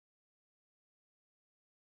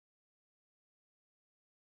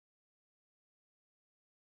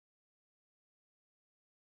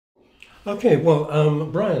Okay, well,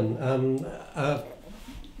 Brian,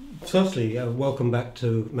 firstly, welcome back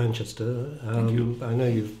to Manchester. Thank you. I know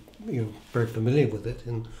you're very familiar with it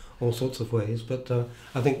in all sorts of ways, but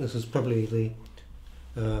I think this is probably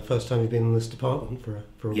the first time you've been in this department for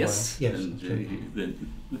a Yes, while. Yes, and that's right.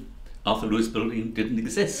 the Arthur Lewis building didn't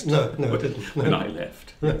exist. No, it didn't. When I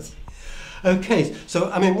left. Yes. Okay,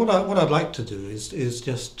 so I mean, what I'd like to do is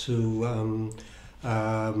just to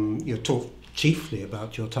talk chiefly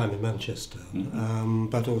about your time in Manchester,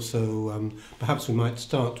 but also perhaps we might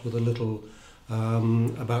start with a little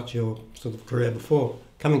about your sort of career before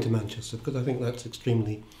coming to Manchester, because I think that's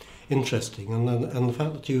extremely interesting, and the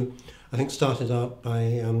fact that you, I think, started out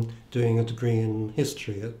by doing a degree in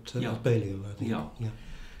history at Balliol, I think. Yeah.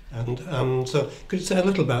 And so, could you say a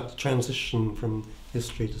little about the transition from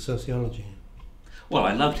history to sociology? Well,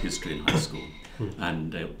 I loved history in high school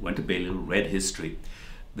and went to Balliol, read history.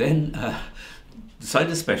 Then decided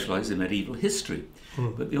to specialise in medieval history.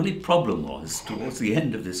 But the only problem was, towards the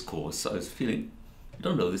end of this course, I was feeling, I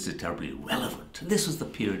don't know, this is terribly relevant. And this was the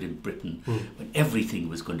period in Britain when everything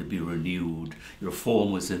was going to be renewed,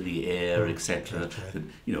 reform was in the air, etc. Right.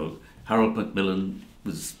 You know, Harold Macmillan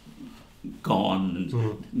was gone,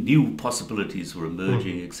 and new possibilities were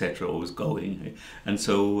emerging, etc., or was going. And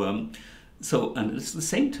so, and it's the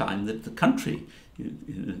same time that the country,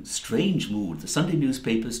 in a strange mood, the Sunday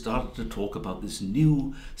newspapers started to talk about this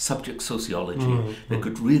new subject, sociology, that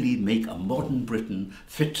could really make a modern Britain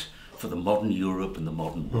fit for the modern Europe and the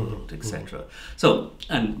modern world, etc. So,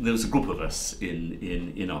 and there was a group of us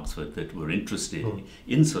in Oxford that were interested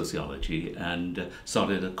in sociology and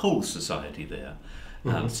started a coal society there.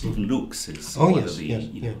 Stephen Lukes is one of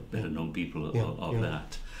the better known people of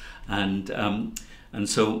that. And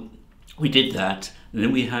so we did that, and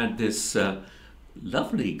then we had this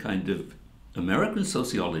lovely kind of American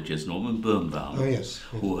sociologist, Norman Birnbaum,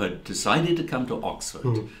 who had decided to come to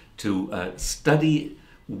Oxford to study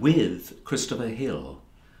with Christopher Hill,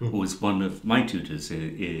 who was one of my tutors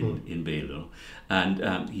in Balliol.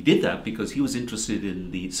 And he did that because he was interested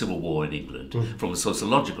in the Civil War in England from a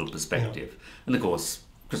sociological perspective. And of course,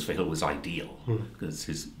 Christopher Hill was ideal because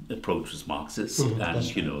his approach was Marxist,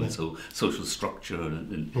 and so social structure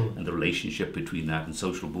and the relationship between that and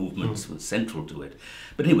social movements was central to it.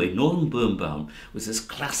 But anyway, Norman Birnbaum was this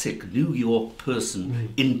classic New York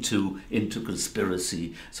person into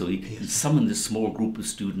conspiracy. So he summoned this small group of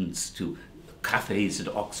students to cafes at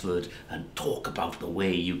Oxford and talk about the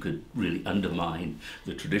way you could really undermine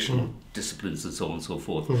the traditional disciplines and so on and so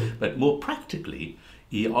forth. But more practically,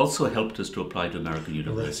 he also helped us to apply to American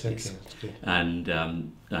universities, and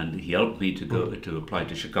he helped me to go to apply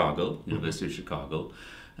to Chicago, University of Chicago,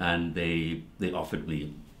 and they offered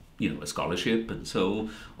me, a scholarship, and so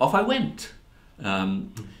off I went.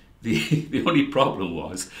 The only problem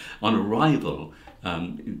was, on arrival,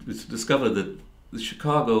 it was discovered that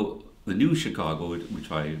the new Chicago,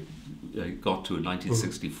 which I got to in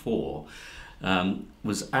 1964.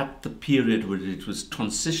 Was at the period where it was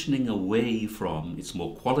transitioning away from its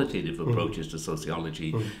more qualitative approaches to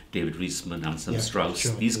sociology, David Reisman, Anselm Strauss,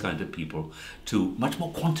 these kind of people, to much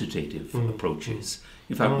more quantitative approaches.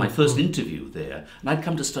 In fact, my first interview there, and I'd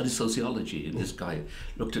come to study sociology, and this guy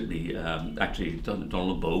looked at me, actually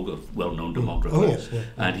Donald Bogue, a well-known demographer,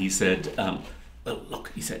 and he said, well,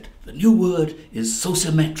 look, he said, the new word is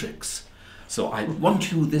sociometrics. So I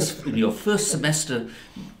want you in your first semester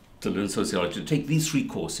to learn sociology, to take these three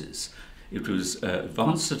courses. It was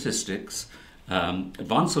advanced statistics,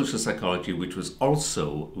 advanced social psychology, which was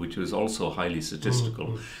also highly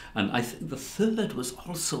statistical, and I think the third was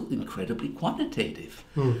also incredibly quantitative.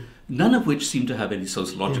 None of which seemed to have any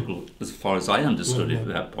sociological, as far as I understood it at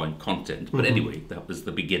that point, content. But anyway, that was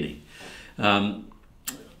the beginning.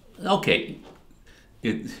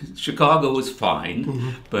 Chicago was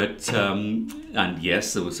fine, but and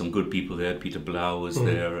yes, there were some good people there. Peter Blau was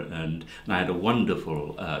there, and I had a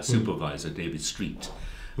wonderful supervisor, David Street,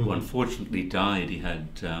 who unfortunately died. He had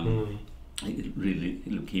really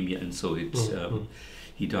leukemia, and so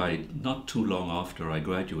he died not too long after I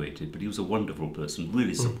graduated. But he was a wonderful person,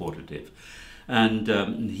 really supportive, and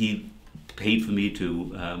he paid for me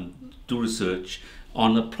to do research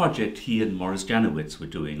on a project he and Morris Janowitz were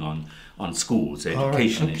doing on schools,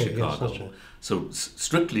 education in Chicago. Yes, right. So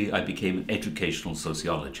strictly, I became an educational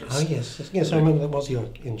sociologist. Yes, I remember that was your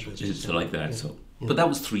interest. It's like that. So, but that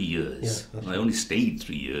was 3 years. I only stayed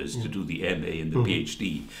 3 years to do the MA and the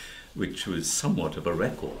PhD, which was somewhat of a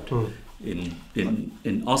record.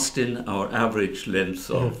 In Austin, our average length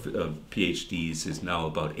of PhDs is now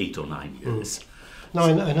about 8 or 9 years. No,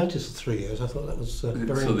 I noticed the 3 years. I thought that was very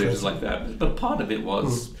interesting. So there's like that. But part of it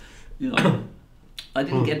was, I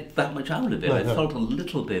didn't get that much out of it. No, I no. felt a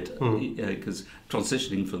little bit, because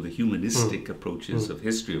transitioning from the humanistic approaches of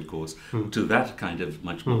history, of course, to that kind of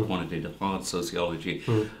much more quantitative, hard sociology,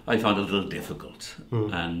 I found a little difficult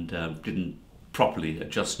and didn't properly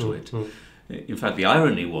adjust to it. In fact, the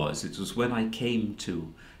irony was, it was when I came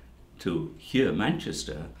to here,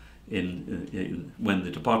 Manchester, when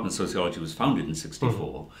the Department of Sociology was founded in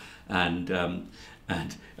 '64, and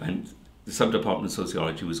the sub-department of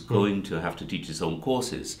sociology was going to have to teach its own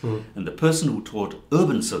courses, and the person who taught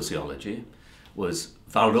urban sociology was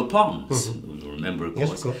Valdo Pons, who you'll remember, of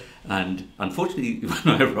course. Yes, And unfortunately,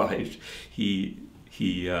 when I arrived, he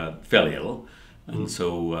fell ill, and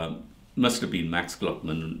so must have been Max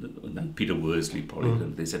Gluckman and Peter Worsley probably.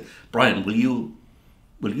 And they said, "Bryan, will you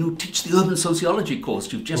teach the urban sociology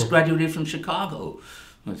course? You've just graduated from Chicago."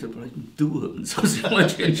 I said, "But I didn't do urban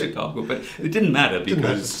sociology in Chicago." But it didn't matter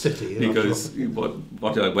because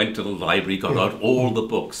what I went to the library, got out all the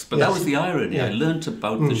books. But that was the irony. I learnt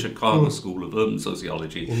about the Chicago School of Urban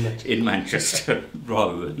Sociology in Manchester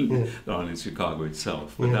rather than in Chicago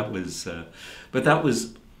itself. But that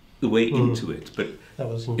was the way into it. But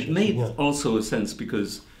it made also a sense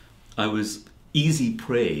because I was easy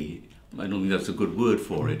prey. I don't think that's a good word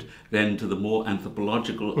for it, then to the more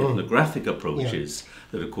anthropological, ethnographic approaches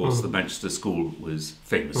that, of course, the Manchester School was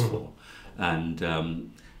famous for. And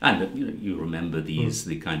you remember these,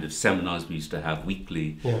 the kind of seminars we used to have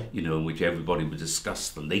weekly, in which everybody would discuss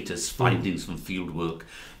the latest findings from fieldwork,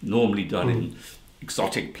 normally done in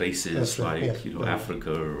exotic places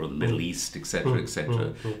Africa or the Middle East, etc.,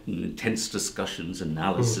 etc. Intense discussions,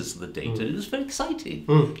 analysis of the data. It was very exciting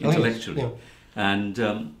intellectually.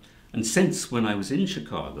 And since when I was in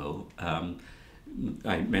Chicago,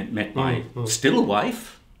 I met my still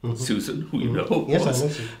wife, Susan, who you know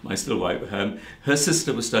was my still wife. Her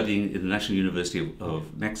sister was studying in the National University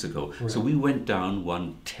of Mexico. So we went down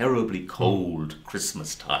one terribly cold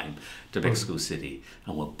Christmas time to Mexico City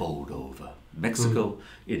and were bowled over. Mexico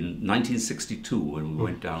in 1962, when we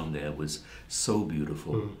went down there, was so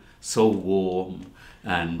beautiful, so warm,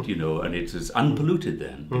 and and it was unpolluted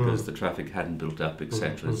then because the traffic hadn't built up,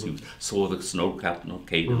 etc. So you saw the snow-capped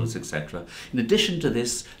volcanoes, etc. In addition to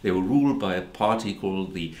this, they were ruled by a party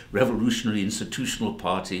called the Revolutionary Institutional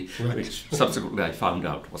Party, which subsequently I found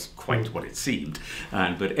out wasn't quite what it seemed.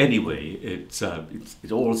 But anyway,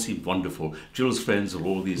 it all seemed wonderful. Jill's friends were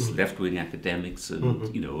all these left-wing academics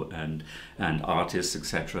and and artists,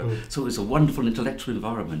 etc. So it was a wonderful intellectual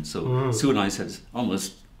environment. So Sue and I said,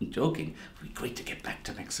 almost joking, it would be great to get back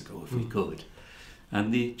to Mexico if we could.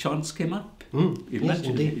 And the chance came up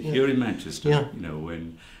here in Manchester,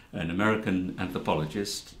 when an American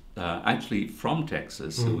anthropologist, actually from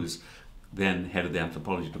Texas, who was then head of the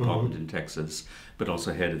anthropology department in Texas, but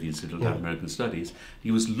also head of the Institute of Latin American Studies, he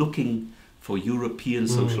was looking for European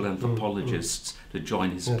social anthropologists to join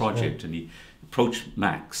his project, and he approached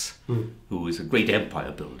Max, who was a great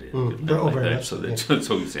empire builder.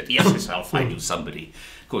 So he said, yes, I'll find you somebody.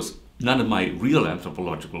 Of course, none of my real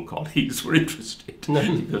anthropological colleagues were interested.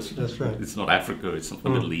 Because it's not Africa, it's not the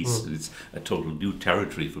Middle East, it's a total new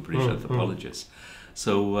territory for British anthropologists.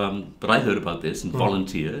 So, but I heard about this and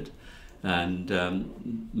volunteered, and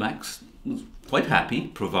Max was quite happy,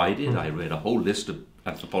 provided I read a whole list of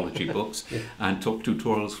anthropology books and took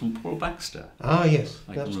tutorials from Paul Baxter. Ah, yes.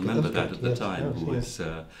 I can remember that at the time,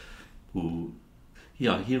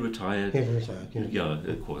 he retired.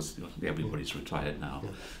 Of course, everybody's retired now.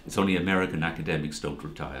 It's only American academics don't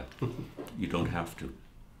retire. You don't have to.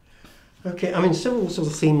 Okay, I mean, several sort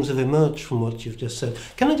of themes have emerged from what you've just said.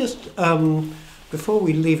 Can I just, before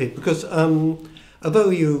we leave it, because although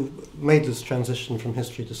you made this transition from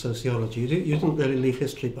history to sociology, you didn't really leave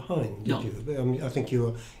history behind, did you? I think you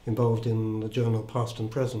were involved in the journal Past and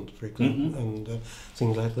Present, for example, and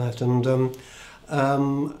things like that. And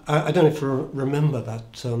I don't know if you remember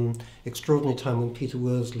that extraordinary time when Peter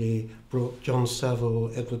Worsley brought John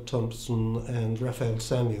Saville, Edward Thompson and Raphael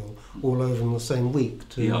Samuel all over in the same week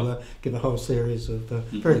to give a whole series of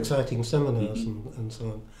very exciting seminars and so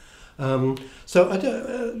on. I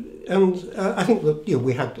think that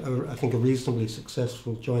we had I think a reasonably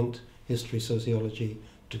successful joint history sociology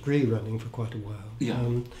degree running for quite a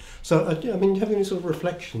while. So I mean, do you have any sort of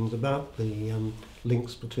reflections about the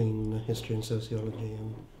links between history and sociology?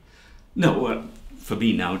 No, for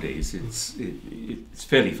me nowadays it's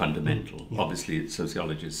fairly fundamental. Obviously,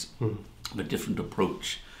 sociologists have a different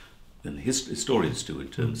approach than historians do in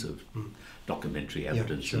terms of documentary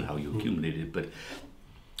evidence and how you accumulate it, but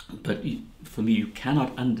for me, you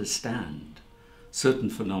cannot understand certain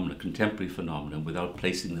phenomena, contemporary phenomena, without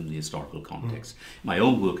placing them in the historical context. My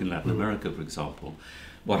own work in Latin America, for example,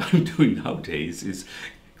 what I'm doing nowadays is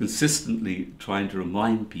consistently trying to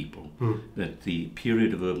remind people that the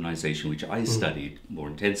period of urbanization, which I studied more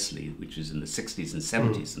intensely, which is in the 60s and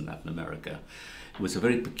 70s in Latin America, was a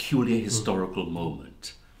very peculiar historical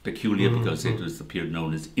moment. Peculiar because it was the period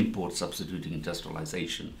known as import substituting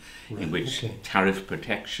industrialization, in which tariff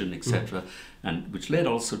protection, etc., and which led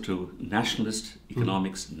also to nationalist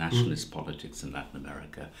economics, nationalist politics in Latin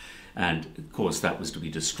America. And of course that was to be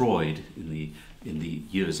destroyed in the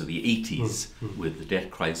years of the 80s with the debt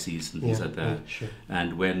crises and things like that.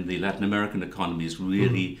 And when the Latin American economies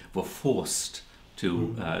really were forced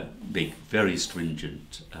to make very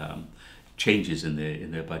stringent changes in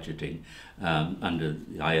their budgeting under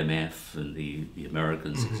the IMF and the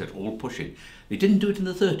Americans, etc., all pushing. They didn't do it in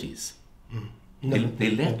the 30s.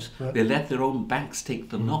 They let their own banks take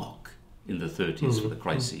the knock in the 30s for the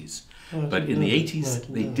crises. But in the 80s,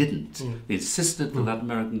 they didn't. They insisted the Latin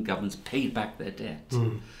American governments paid back their debt.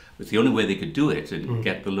 But the only way they could do it and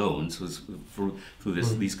get the loans was through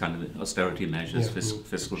these kind of austerity measures,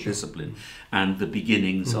 fiscal discipline, and the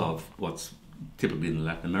beginnings of what's typically in the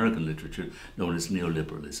Latin American literature known as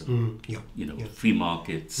neoliberalism. Free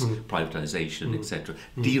markets, privatization, etc.,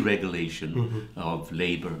 deregulation of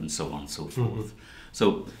labor, and so on and so forth.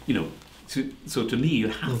 So, so to me, you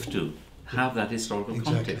have to have that historical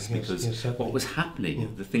context, because what was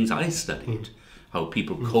happening, the things I studied, how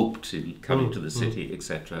people coped in coming to the city,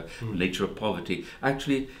 etc., the nature of poverty,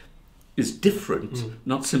 actually is different,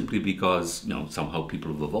 not simply because somehow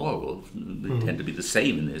people have evolved, they tend to be the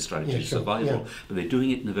same in their strategy of survival, but they're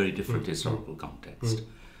doing it in a very different historical context.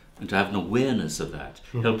 And to have an awareness of that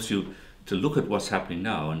helps you to look at what's happening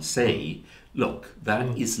now and say, look,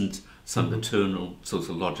 that isn't some eternal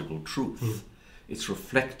sociological truth. It's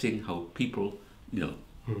reflecting how people,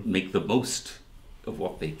 make the most of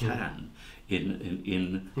what they can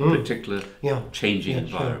in a particular changing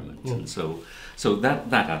environment. And so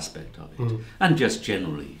that aspect of it, and just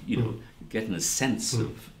generally, getting a sense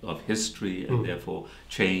of history and therefore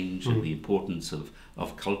change and the importance of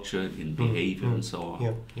culture in behavior and so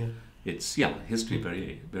on. It's history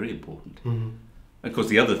very, very important. Of course,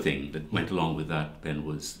 the other thing that went along with that then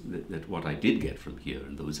was that what I did get from here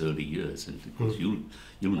in those early years, and of course you'll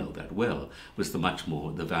know that well, was the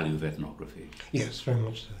value of ethnography. Yes, very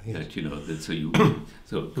much so. Yes.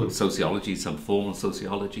 That sociology, some formal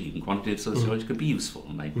sociology, even quantitative sociology, could be useful,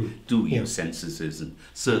 and I do use censuses and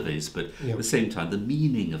surveys, but at the same time, the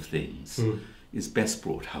meaning of things is best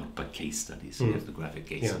brought out by case studies, ethnographic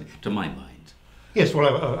case studies, to my mind. Yes,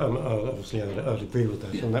 well, obviously I'd agree with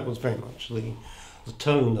that, and that was very much the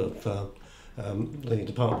tone of the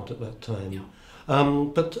department at that time.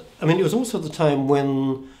 But I mean, it was also the time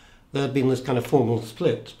when there had been this kind of formal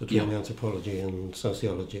split between anthropology and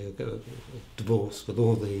sociology, a divorce with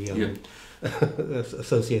all the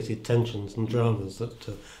associated tensions and dramas that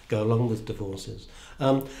go along with divorces.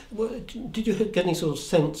 Did you get any sort of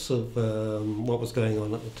sense of what was going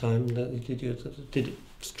on at the time? Did it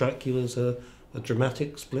strike you as a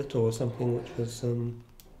dramatic split or something which was...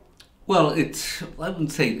 Well, I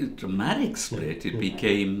wouldn't say a dramatic split. It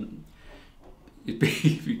became, I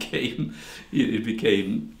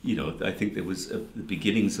think there was the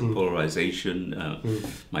beginnings of polarization.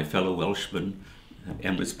 My fellow Welshman,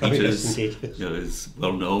 Emrys Peters, is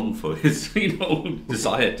well known for his,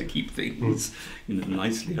 desire to keep things,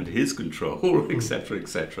 nicely under his control,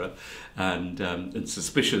 etc., and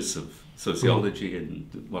suspicious of sociology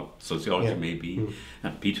and what sociology may be.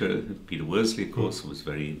 And Peter Worsley, of course, was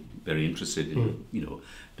very, very interested in,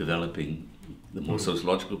 developing the more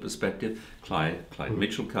sociological perspective. Clyde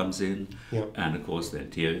Mitchell comes in, and of course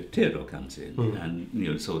then Theodore comes in, and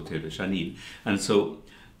so Theodore Shanin, and so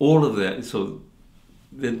all of that. So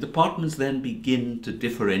the departments then begin to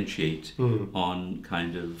differentiate on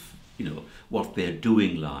kind of what they're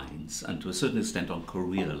doing lines, and to a certain extent on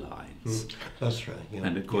career lines. That's right. Yeah.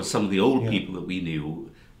 And of course, some of the old people that we knew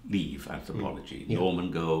leave anthropology. Norman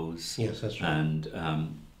goes. Yes, that's right.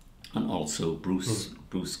 And also Bruce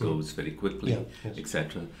goes very quickly,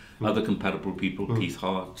 etc. Other compatible people, Keith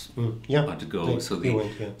Hart, had to go.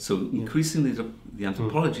 So increasingly, the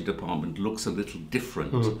anthropology department looks a little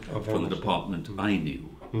different from the department I knew,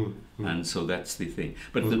 and so that's the thing.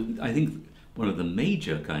 But I think one of the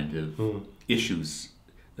major kind of issues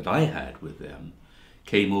that I had with them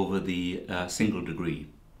came over the single degree.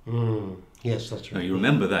 Yes, that's right. Now you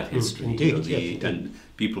remember that history, indeed, and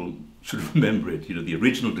people should remember it. The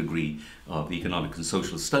original degree of economic and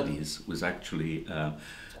social studies was actually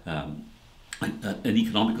an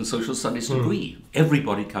economic and social studies degree.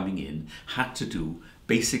 Everybody coming in had to do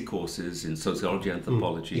basic courses in sociology,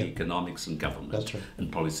 anthropology, economics and government. That's right.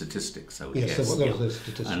 And probably statistics, I would Yes, guess. so what was the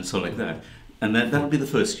statistics? And so like that. And that would be the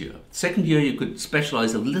first year. Second year you could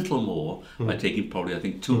specialise a little more by taking probably, I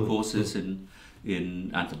think, 2 courses in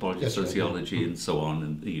anthropology, sociology and so on,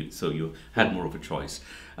 and so you had more of a choice.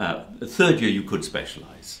 The third year you could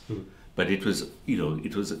specialise. But it was,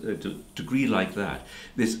 it was a degree like that.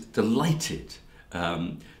 This delighted,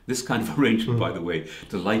 this kind of arrangement, by the way,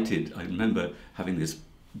 delighted. I remember having this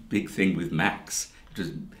big thing with Max. It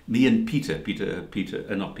was me and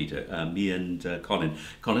me and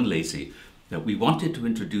Colin Lacey, that we wanted to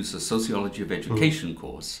introduce a sociology of education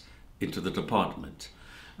course into the department.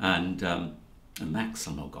 And Max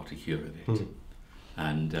somehow got to hear of it.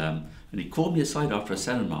 And he called me aside after a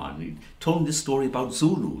seminar and he told me this story about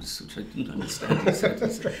Zulus, which I didn't understand. He said,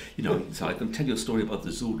 he said, I can tell you a story about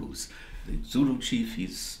the Zulus. The Zulu chief, he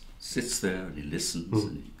sits there and he listens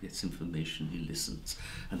and he gets information, he listens.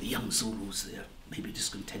 And the young Zulus, they're maybe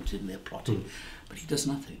discontented and they're plotting, but he does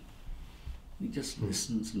nothing. He just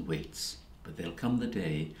listens and waits. But there'll come the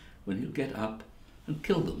day when he'll get up and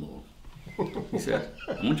kill them all. He said,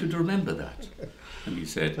 I want you to remember that. And he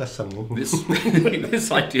said,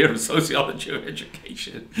 this idea of sociology of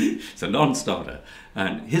education is a non-starter.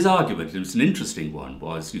 And his argument, it was an interesting one,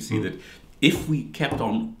 was, you see, that if we kept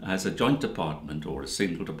on as a joint department or a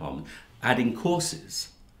single department adding courses,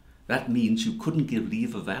 that means you couldn't give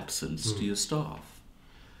leave of absence to your staff.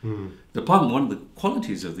 The department, one of the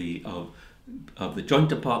qualities of the joint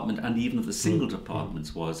department and even of the single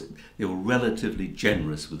departments was they were relatively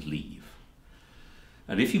generous with leave.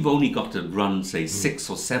 And if you've only got to run, say, 6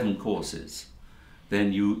 or 7 courses,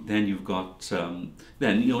 then you only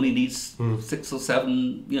need 6 or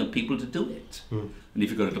 7 people to do it. And if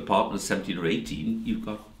you've got a department of 17 or 18, you've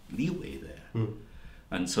got leeway there.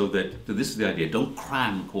 And so that this is the idea: don't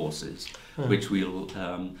cram courses, which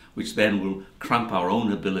then will cramp our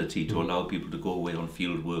own ability to allow people to go away on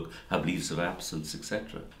field work, have leaves of absence,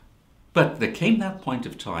 etc. But there came that point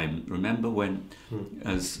of time, remember, when,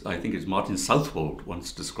 as I think as Martin Southwold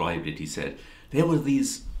once described it, he said, there were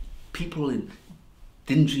these people in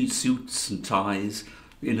dingy suits and ties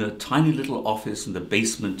in a tiny little office in the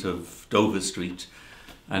basement of Dover Street,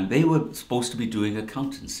 and they were supposed to be doing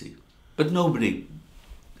accountancy. But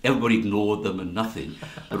everybody ignored them and nothing.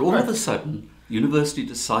 But all of a sudden, the university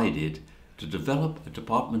decided to develop a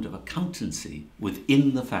department of accountancy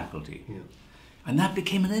within the faculty. And that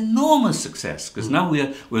became an enormous success, because now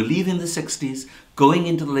we're leaving the 60s, going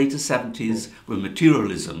into the later 70s, where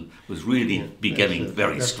materialism was really becoming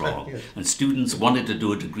very strong. And students wanted to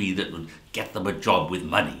do a degree that would get them a job with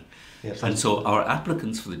money. And so our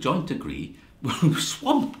applicants for the joint degree were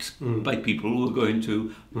swamped by people who were going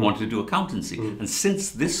to want to do accountancy. And since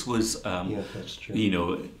this was, going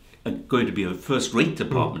to be a first-rate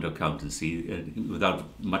department of accountancy without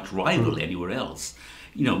much rival anywhere else,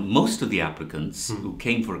 most of the applicants who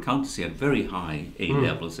came for accountancy had very high A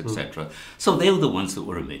levels, etc. So they were the ones that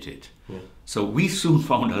were admitted. So we soon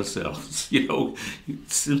found ourselves,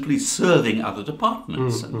 simply serving other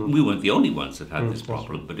departments. And we weren't the only ones that had this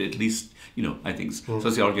problem, but at least, I think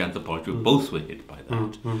sociology and anthropology both were hit by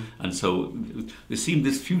that. And so there seemed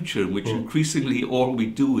this future in which increasingly all we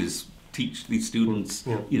do is teach these students,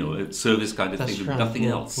 a service kind of thing and nothing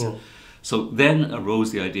else. So then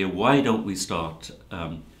arose the idea, why don't we start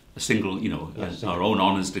a single, our own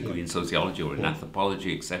honours degree in sociology or in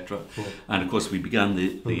anthropology, etc. And of course we began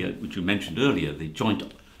the which you mentioned earlier, the joint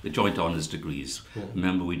honours degrees.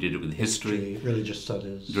 Remember, we did it with history, religious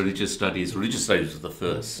studies. Religious studies was the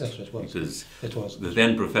first. That's what it was. Because it was. The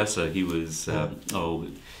then professor, he was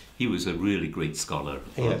he was a really great scholar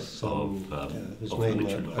of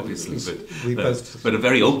religion, obviously, but a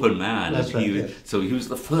very open man. That's right, So he was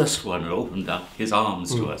the first one who opened up his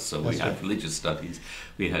arms to us. So we had religious studies.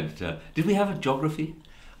 We had. Did we have a geography?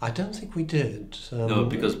 I don't think we did. No,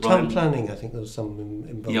 because town planning, I think there was some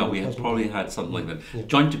involved. Yeah, we had probably had something like that.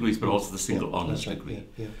 Joint degrees, but also the single honours degree.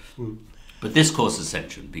 But this course is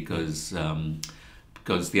essential because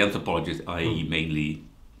the anthropologists, i.e. mainly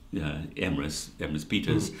Emrys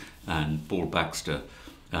Peters and Paul Baxter,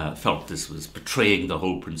 felt this was betraying the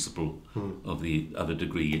whole principle of the other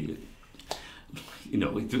degree. I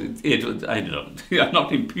don't know. I'm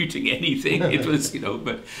not imputing anything. It was,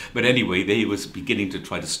 but anyway, they was beginning to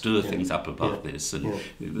try to stir things up about this, and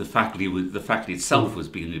the faculty itself was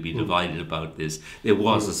beginning to be divided about this. There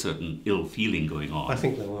was a certain ill feeling going on. I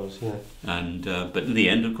think there was, And but in the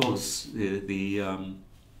end, of course, the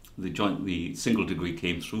single degree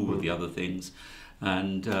came through with the other things,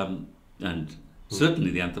 and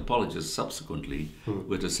Certainly the anthropologists subsequently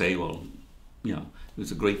were to say, well, you know, it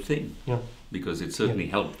was a great thing. Yeah. Because it certainly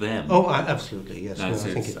helped them. Oh, absolutely, yes. As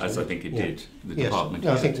I think it did. The department.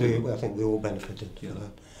 No, I think we all benefited from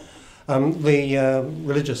that. The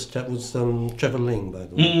religious chap was Trevor Ling, by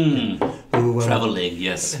the way. Trevor Ling,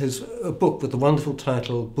 yes. His book with the wonderful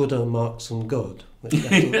title Buddha, Marx and God, which I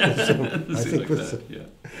think was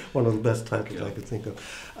one of the best titles I could think of.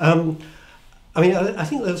 I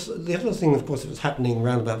think there's the other thing, of course, that was happening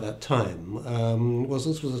around about that time was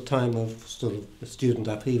this was a time of sort of student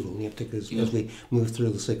upheaval, particularly as we moved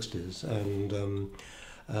through the 60s, and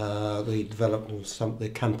the development of the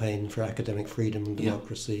campaign for academic freedom and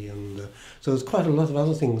democracy, and so there's quite a lot of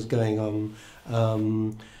other things going on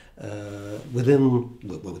within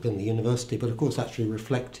the university, but of course actually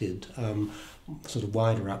reflected sort of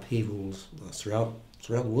wider upheavals throughout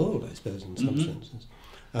the world, I suppose, in some senses.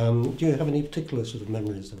 Do you have any particular sort of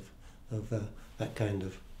memories of that kind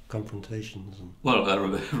of confrontations? Well, I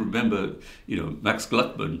remember, Max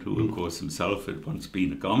Gluckman, who of course himself had once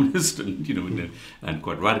been a communist and, and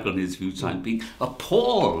quite radical in his views, and being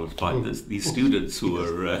appalled by these students who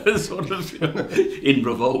were sort of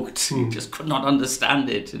in-revoked. He just could not understand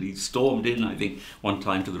it, and he stormed in, I think, one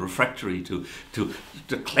time to the refectory to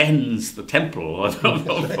cleanse the temple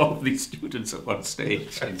of these students at one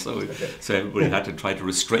stage, and so everybody had to try to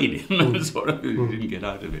restrain him, and sort of he didn't get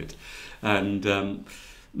out of it, and.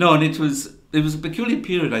 No, and it was a peculiar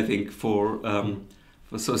period, I think, for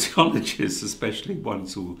sociologists, especially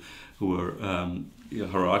ones who were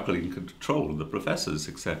hierarchically in control, the professors,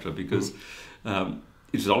 etc., because it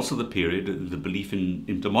was also the period, the belief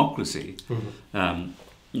in democracy,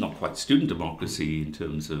 not quite student democracy in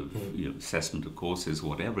terms of assessment of courses,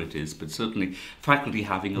 or whatever it is, but certainly faculty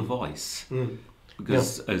having a voice,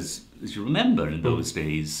 because as you remember in those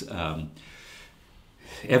days.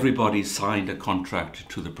 Everybody signed a contract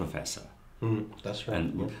to the professor. That's right.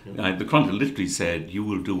 And the contract literally said, you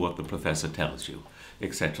will do what the professor tells you,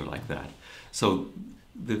 etc., like that. So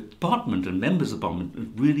the department and members of the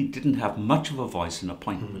department really didn't have much of a voice in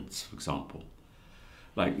appointments, for example.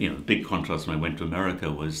 Like, the big contrast when I went to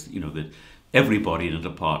America was, that everybody in a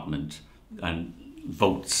department and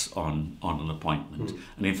votes on an appointment,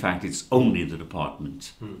 and in fact it's only the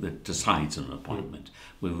department that decides on an appointment.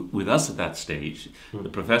 With us at that stage, the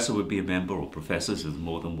professor would be a member, or professors, if there's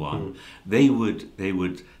more than one. They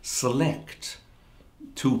would select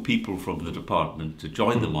two people from the department to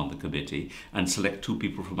join them on the committee, and select two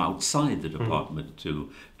people from outside the department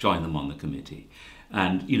to join them on the committee.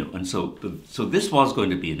 And and so this was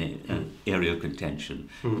going to be an area of contention.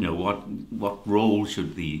 What role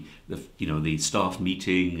should the staff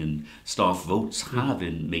meeting and staff votes have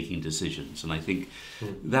in making decisions? And I think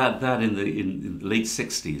that in the late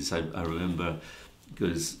 60s, I remember,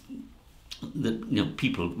 because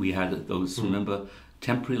people we had those remember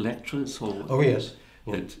temporary lecturers, or yes.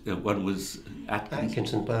 That one was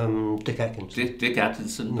Atkinson, Dick Atkinson. Dick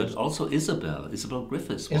Atkinson, but also Isabel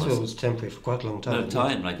Griffiths. Isabel was temporary for quite a long time.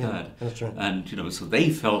 That. That's right. And so they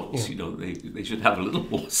felt they should have a little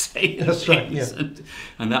more say. That's right. Yeah.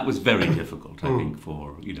 And that was very difficult, I think,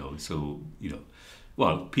 for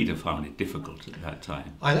well, Peter found it difficult at that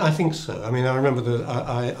time. I think so. I mean, I remember that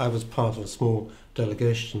I was part of a small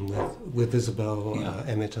delegation with Isabel,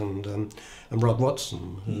 Emmett, and Rod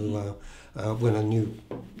Watson, who. When a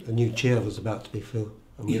new chair was about to be filled,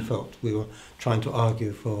 and we felt we were trying to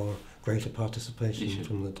argue for greater participation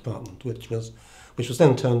from the department, which was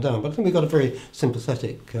then turned down. But I think we got a very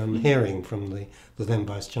sympathetic hearing from the then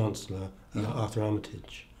Vice Chancellor, Arthur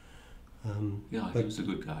Armitage. He was a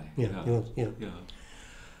good guy. He was.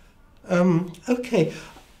 Okay.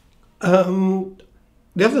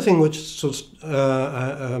 The other thing which sort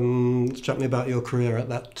of struck me about your career at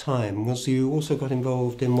that time was you also got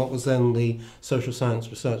involved in what was then the Social Science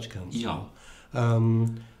Research Council.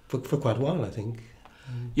 For quite a while, I think.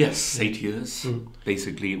 Yes, 8 years,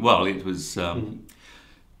 basically. Well, it was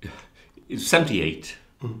 78.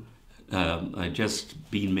 I'd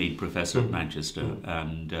just been made professor at Manchester,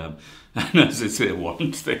 and as I say,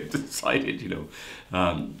 once they decided,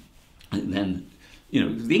 and then.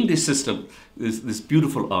 The English system, there's this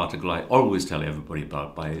beautiful article I always tell everybody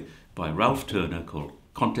about by Ralph Turner called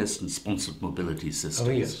Contest and Sponsored Mobility Systems.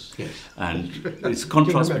 Oh, yes. And it's a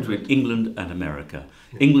contrast between England and America.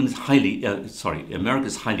 England's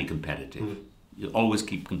America's highly competitive. You always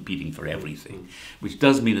keep competing for everything, which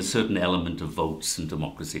does mean a certain element of votes and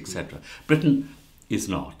democracy, etc. Britain is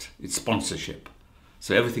not. It's sponsorship.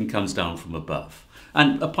 So everything comes down from above.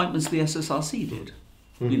 And appointments the SSRC did.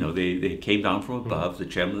 You know, they came down from above. The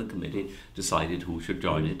chairman of the committee decided who should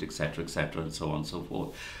join it, etc., and so on and so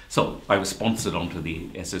forth. So I was sponsored onto the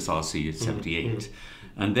SSRC at 78,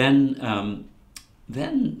 and then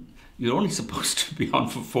you're only supposed to be on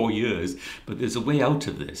for 4 years, but there's a way out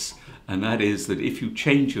of this, and that is that if you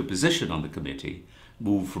change your position on the committee,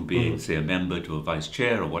 move from being, say, a member to a vice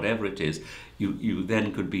chair or whatever it is, you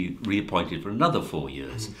then could be reappointed for another 4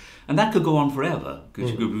 years. And that could go on forever,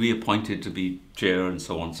 because you could be reappointed to be chair and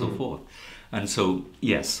so on and so forth. And so,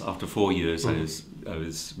 yes, after 4 years, I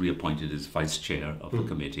was reappointed as vice chair of the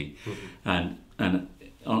committee. And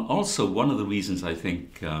also, one of the reasons I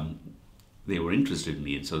think they were interested in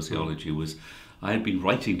me in sociology was I had been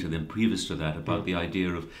writing to them previous to that about the idea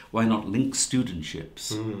of why not link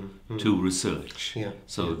studentships to research.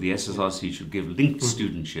 So the SSRC should give linked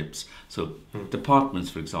studentships. So departments,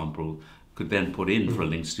 for example, could then put in for a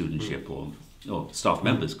linked studentship, or staff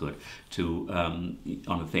members could, to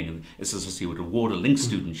on a thing. And SSRC would award a linked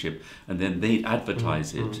studentship, and then they'd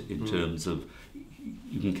advertise it in terms of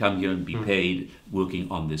you can come here and be paid working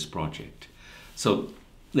on this project. So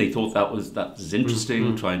they thought that was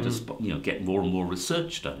interesting, trying to get more and more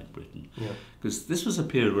research done in Britain. Because this was a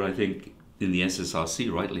period where I think in the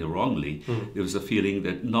SSRC, rightly or wrongly, there was a feeling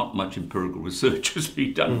that not much empirical research was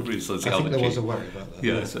being done in sociology. I think there was a worry about that.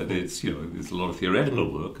 Yes, and there's a lot of theoretical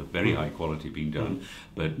work of very high quality being done,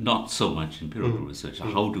 but not so much empirical research.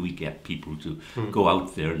 How do we get people to go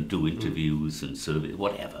out there and do interviews and surveys,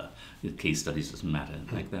 whatever? Case studies, doesn't matter,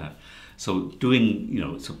 like that. So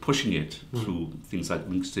pushing it through things like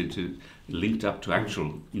linked up to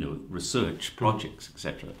actual, research projects,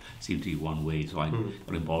 etc., seemed to be one way. So I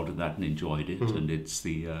got involved in that and enjoyed it. And it's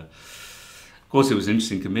of course, it was an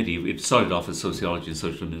interesting committee. It started off as sociology and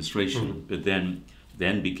social administration, but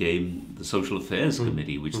then became the social affairs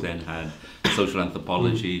committee, which then had social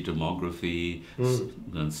anthropology, demography,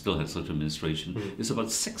 and still had social administration. There's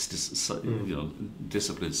about 6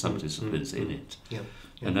 disciplines, sub-disciplines in it.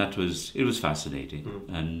 And it was fascinating.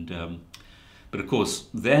 And but of course,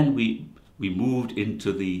 then we moved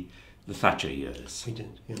into the Thatcher years. We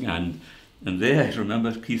did, and there I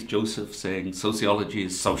remember Keith Joseph saying sociology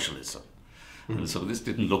is socialism. And so this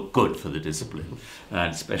didn't look good for the discipline,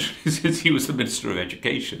 and especially since he was the Minister of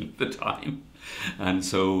Education at the time. And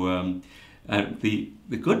so the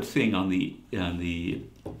good thing on the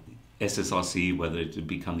SSRC, whether it had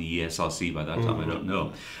become the ESRC by that time, I don't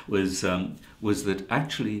know, was that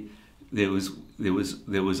actually there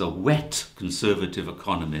was a wet conservative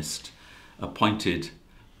economist appointed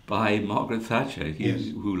by Margaret Thatcher,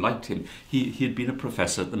 who liked him. He had been a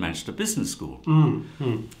professor at the Manchester Business School.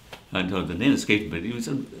 And the name escaped me, but he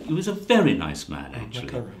was a very nice man,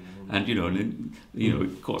 actually. And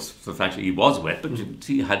of course, for Thatcher he was wet, but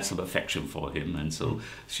she had some affection for him, and so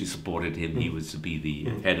she supported him. He was to be the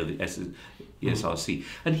head of the ESRC,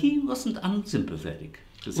 and he wasn't unsympathetic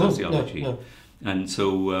to sociology. No. And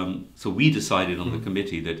so we decided on the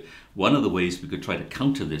committee that one of the ways we could try to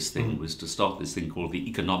counter this thing was to start this thing called the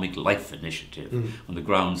Economic Life Initiative, on the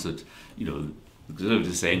grounds that, the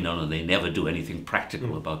Conservatives saying, no, they never do anything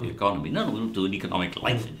practical about the economy. No, we'll do an Economic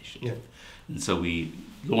Life Initiative. And so we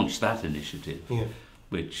launched that initiative,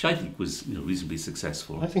 which I think was reasonably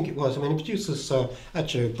successful. I think it was. I mean, it produced this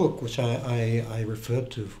actually a book which I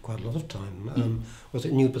referred to for quite a lot of time. Was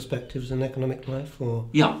it New Perspectives in Economic Life? Or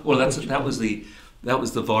well, that was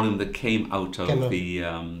the volume that came out of the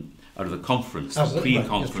conference, the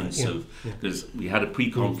pre-conference because we had a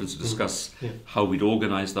pre-conference to discuss how we'd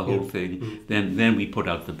organise the whole thing. Then we put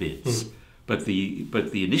out the bids. But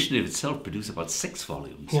the initiative itself produced about 6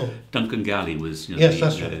 volumes. Duncan Galley was the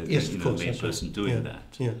main person doing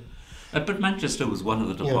that. But Manchester was one of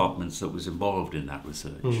the departments that was involved in that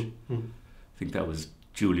research. I think that was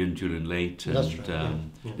Julian Late,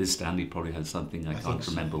 and Liz Stanley probably had something. I can't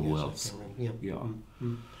remember who else.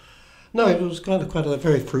 No, it was quite a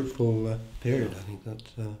very fruitful period. I think that.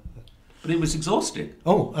 But it was exhausting.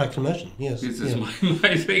 Oh, I can imagine. Yes. This is my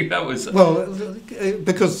thing. That was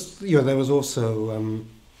because there was also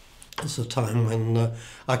a time when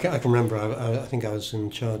I can remember. I think I was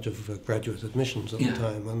in charge of graduate admissions at the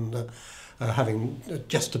time, and having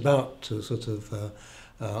just about to sort of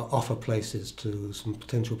offer places to some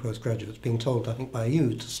potential postgraduates, being told, I think, by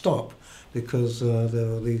you to stop because there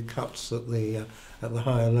were the cuts at the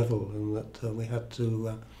higher level, and that we had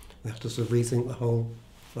to sort of rethink the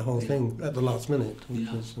whole thing at the last minute.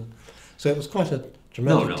 So it was quite a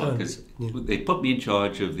dramatic time. No, because they put me in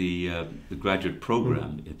charge of the graduate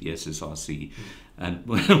program at the SSRC, and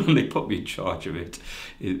when they put me in charge of it,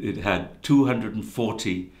 it had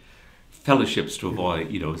 240 fellowships to avoid,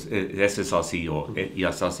 SSRC or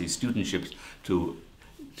ESRC studentships to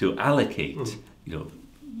to allocate,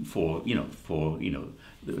 for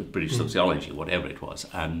the British Sociology, whatever it was.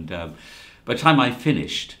 And by the time I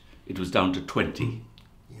finished, it was down to 20.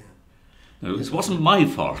 No, it wasn't my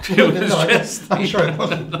fault. It was just I'm sure it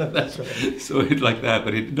wasn't. That's right. So it like that,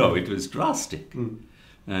 but it was drastic,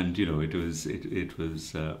 and it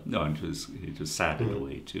was sad in a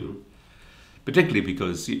way too, particularly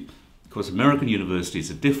because, of course, American universities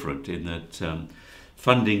are different in that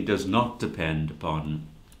funding does not depend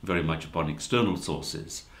very much upon external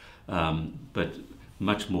sources, but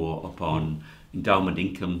much more upon endowment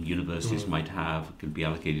income universities might have, can be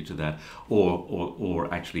allocated to that, or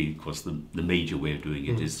actually, of course, the major way of doing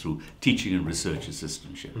it is through teaching and research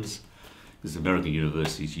assistantships. Because American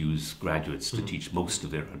universities use graduates to teach most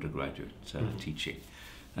of their undergraduate teaching.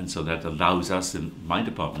 And so that allows us, in my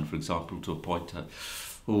department, for example, to appoint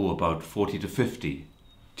about 40 to 50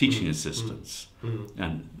 teaching assistants.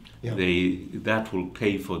 And that will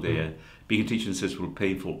pay for their... Being a teaching assistant will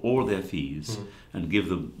pay for all their fees and give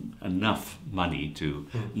them enough money to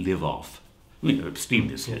live off. I mean,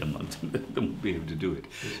 extremely a month, they won't be able to do it.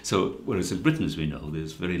 So, whereas in Britain, as we know,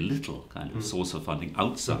 there's very little kind of source of funding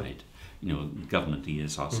outside, government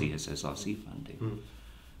ESRC, SSRC funding,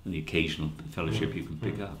 and the occasional fellowship you can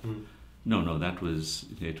pick up. No,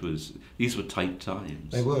 these were tight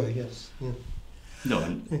times. They were, yes. Yeah.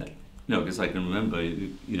 No, because I can remember,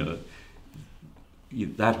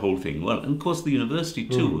 that whole thing. Well, and of course the university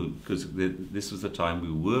too, because this was the time we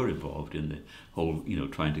were involved in the whole,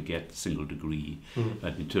 trying to get single degree,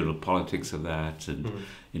 and internal politics of that, and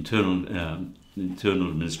internal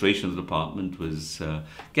administration of the department was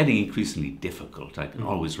getting increasingly difficult. I can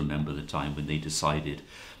always remember the time when they decided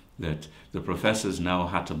that the professors now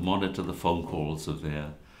had to monitor the phone calls of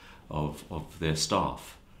their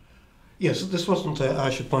staff. Yes, this wasn't,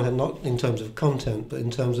 I should point out, not in terms of content, but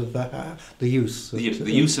in terms of the use. The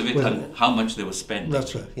use of it and how much they were spending.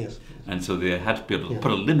 That's right, yes. And so they had to be able to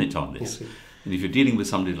put a limit on this. Yes. And if you're dealing with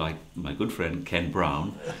somebody like my good friend Ken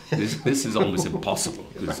Brown, this is almost impossible.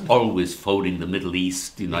 He's always phoning the Middle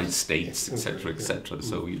East, the United States, etc., etc.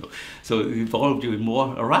 So so it involved you in more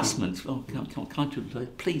harassment. Oh, can't you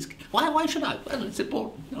please? Why should I? Well, it's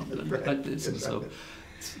important. Like this. And so.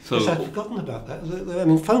 Yes, I'd forgotten about that. I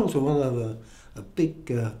mean, phones were one of a big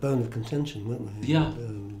bone of contention, weren't they? Yeah.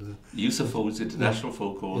 And, use of phones, international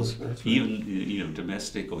phone calls, right. Even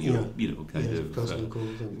domestic or long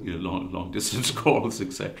distance calls,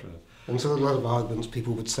 etc. And so a lot of arguments,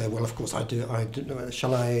 people would say, well, of course I do.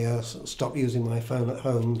 Shall I stop using my phone at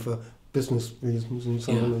home for business reasons and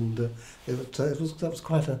so on? And that was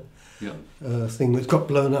quite a thing that got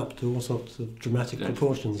blown up to all sorts of dramatic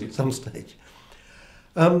proportions at some stage.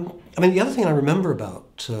 I mean, the other thing I remember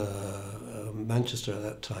about Manchester at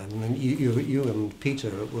that time, and you and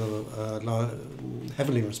Peter were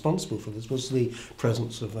heavily responsible for this, was the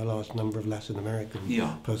presence of a large number of Latin American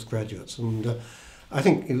postgraduates. And I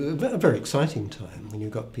think it was a very exciting time when you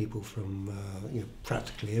got people from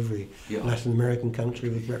practically every Latin American country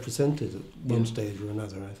was represented at one stage or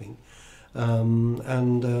another, I think.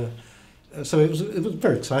 So it was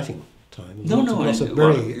very exciting time. Lots of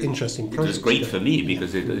very interesting projects. It was great for me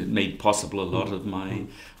because it made possible a lot of my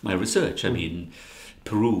research. I mean,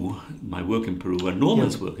 Peru, my work in Peru, and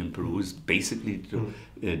Norman's work in Peru is basically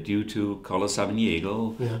due to Carlos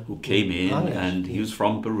Samaniego, who came in and he was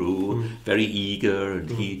from Peru, very eager, and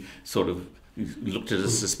he sort of looked at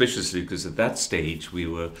us suspiciously because at that stage we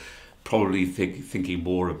were probably thinking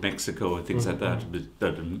more of Mexico and things like that,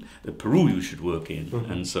 that Peru you should work in.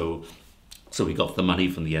 And so we got the money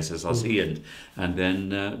from the SSRC and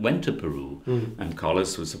then went to Peru. And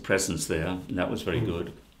Carlos was a presence there, and that was very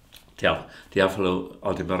good. Teófilo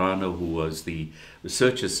Aldebarano, who was the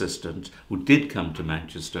research assistant, who did come to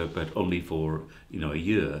Manchester, but only for a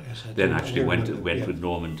year. Yes, then actually went with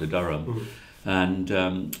Norman to Durham,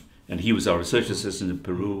 and he was our research assistant in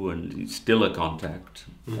Peru, and he's still a contact.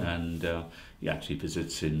 And he actually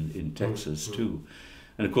visits in Texas too.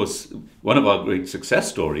 And of course, one of our great success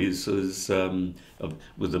stories was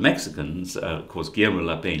with the Mexicans. Of course, Guillermo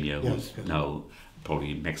La Peña, who's now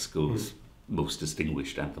probably Mexico's most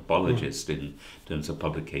distinguished anthropologist in terms of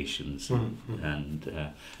publications and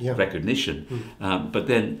recognition. But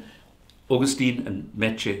then Augustine and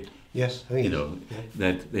Meche,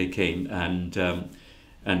 that they came and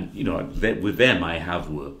with them I have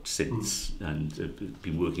worked since and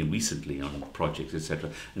been working recently on projects,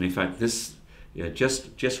 etc. And in fact,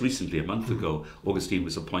 just recently, a month ago, Augustine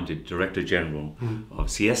was appointed Director General of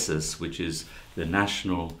CIESAS, which is the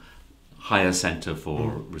National Higher Centre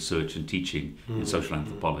for Research and Teaching in Social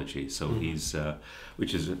Anthropology. So he's,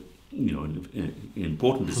 which is an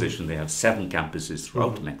important position. They have 7 campuses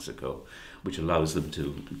throughout Mexico, which allows them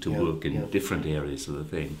to work in different areas of the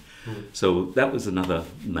thing. So that was another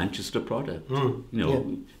Manchester product.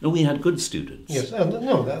 We had good students. Yes,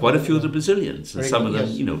 quite a few of the Brazilians, and some of them,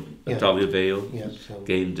 Otávio Veio, yes,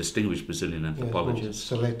 again, distinguised Brazilian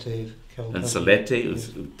anthropologist. Salete. And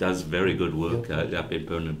Salete does very good work up in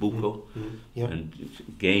Pernambuco, and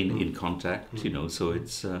again in contact, so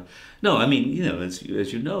it's, as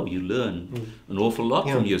you know, you learn an awful lot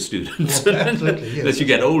from your students. Absolutely, yes. As you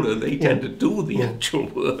get older, they tend to do the actual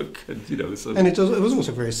work, and And it was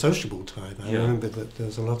also a very sociable time. I remember that there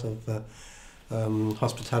was a lot of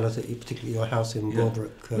hospitality, particularly your house in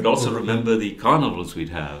Borbrook. But also remember the carnivals we'd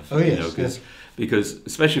have. Oh yes, because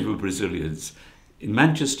especially for Brazilians, in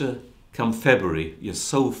Manchester, come February, you're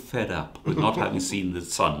so fed up with not having seen the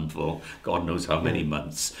sun for God knows how many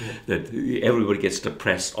months that everybody gets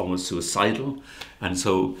depressed, almost suicidal. And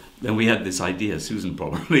so then we had this idea, Susan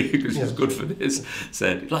probably, because she's good for this,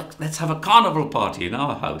 said, let's have a carnival party in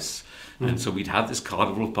our house. And so we'd have this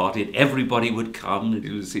carnival party, and everybody would come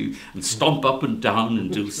and stomp up and down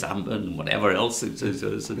and do samba and whatever else it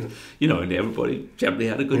is, and everybody generally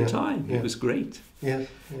had a good time. It was great. The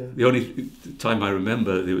only time I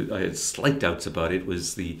remember I had slight doubts about it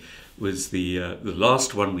was the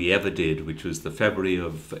last one we ever did, which was the February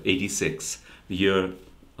of '86, the year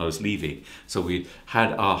I was leaving. So we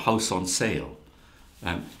had our house on sale.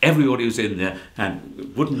 And everybody was in there,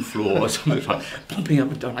 and wooden floors, bumping up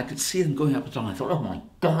and down. I could see them going up and down. I thought, oh my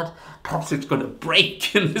God, perhaps it's going to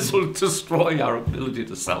break, and this will destroy our ability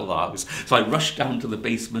to sell the house. So I rushed down to the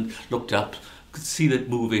basement, looked up, could see it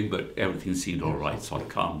moving, but everything seemed all right. So I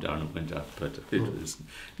calmed down and went up. But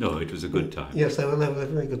it was a good time. Yes, they were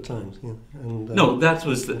very good times. Yeah. And, that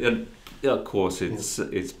was, of course,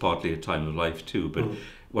 it's partly a time of life too. But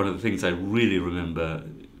one of the things I really remember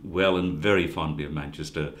well and very fondly of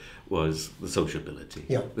Manchester was the sociability,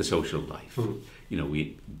 the social life.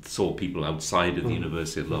 We saw people outside of the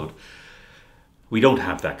university a lot. We don't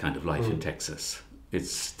have that kind of life in Texas.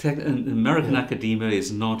 American academia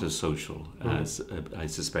is not as social as I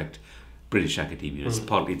suspect British academia is.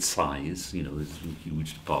 Partly its size, there's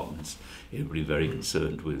huge departments, everybody very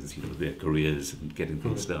concerned with their careers and getting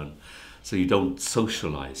things done. So you don't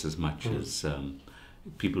socialise as much as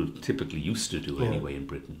people typically used to do anyway in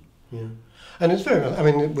Britain. Yeah, and it's very much. I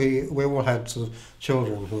mean, we all had sort of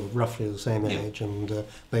children who were roughly the same age, and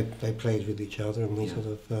they played with each other, and we sort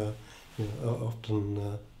of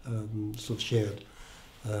often sort of shared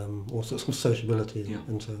all sorts of sociability,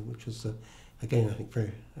 and so which was again I think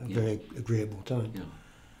very agreeable time.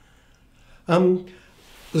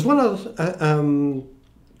 There's one other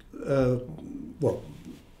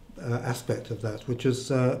aspect of that, which is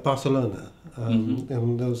Barcelona. And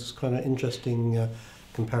there was kind of interesting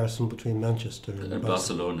comparison between Manchester and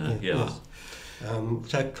Barcelona. Yes.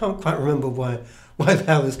 Which I can't quite remember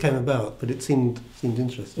how this came about, but it seemed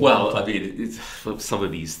interesting. Well, I mean, some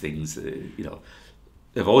of these things,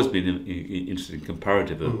 they've always been interested in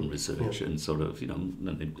comparative urban research, and sort of,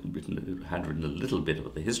 and they've had written a little bit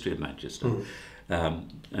about the history of Manchester.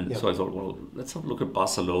 So I thought, well, let's have a look at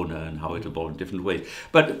Barcelona and how it evolved in different ways.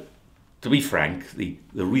 But to be frank, the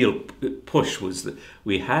real push was that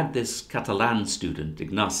we had this Catalan student,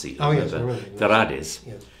 Ignasi Terrades,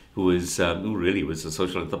 who really was a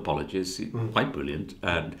social anthropologist, quite brilliant,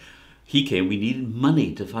 and he came. We needed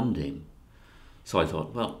money to fund him. So I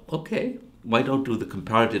thought, well, okay, why don't do the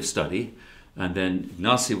comparative study, and then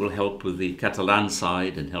Ignasi will help with the Catalan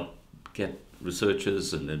side and help get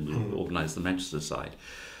researchers, and then we'll organise the Manchester side.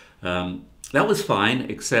 That was fine,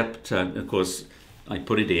 except, of course, I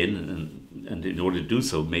put it in, and in order to do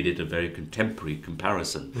so, made it a very contemporary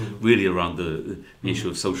comparison, really around the issue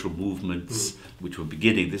of social movements, which were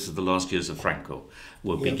beginning. This is the last years of Franco,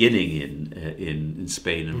 were beginning in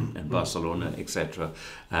Spain and Barcelona, etc.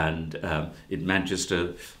 And in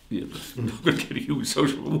Manchester, not going to get huge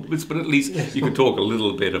social movements, but at least you could talk a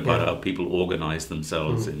little bit about how people organise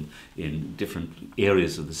themselves in different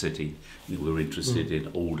areas of the city. We were interested in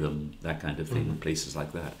Oldham, that kind of thing, places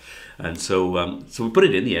like that. And so we put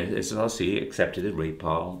it in the SRC, accepted it. Ray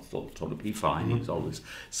Powell thought it would be fine. He was always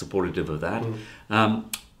supportive of that.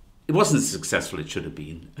 It wasn't as successful as it should have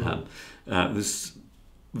been. There's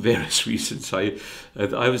various reasons. I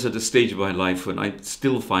was at a stage of my life when I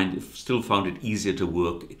still found it easier to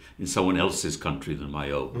work in someone else's country than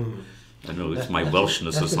my own. I know it's my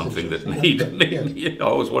Welshness or something that made me, I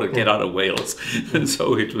always want to get out of Wales. And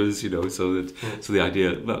so it was, so the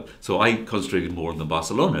idea, so I concentrated more on the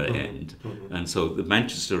Barcelona end. And so the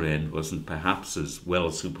Manchester end wasn't perhaps as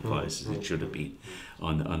well supervised as it should have been.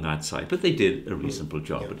 on that side. But they did a reasonable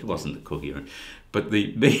job, but it wasn't coherent. But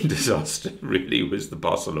the main disaster really was the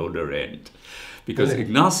Barcelona end, because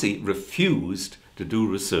Ignacy refused to do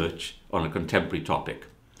research on a contemporary topic.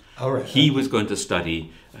 He was going to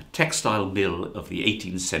study a textile mill of the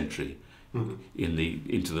 18th century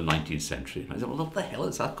into the 19th century. And I said, well, what the hell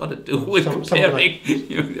has that got to do with comparing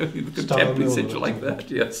the contemporary situation like that?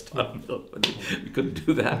 Yes, we couldn't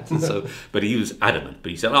do that. And so, but he was adamant.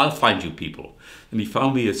 But he said, I'll find you people. And he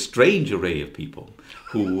found me a strange array of people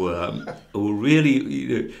who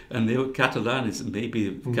really, and they were Catalans,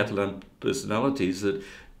 maybe Catalan personalities that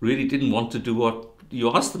really didn't want to do what you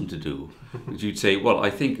asked them to do. You'd say, well, I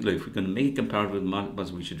think if we're going to make a comparative with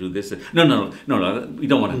Muslim, we should do this. No, we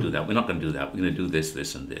don't want to do that. We're not going to do that. We're going to do this,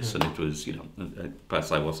 this, and this. And it was,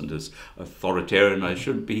 perhaps I wasn't as authoritarian as I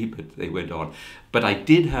should be, but they went on. But I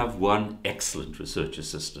did have one excellent research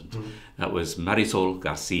assistant. That was Marisol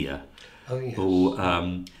Garcia, who,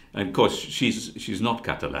 and of course, she's not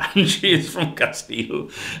Catalan. She is from Castile,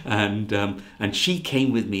 and she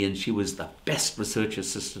came with me, and she was the best research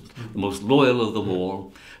assistant, the most loyal of them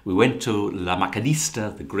all. We went to La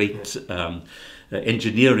Maquinista, the great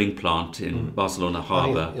engineering plant in Barcelona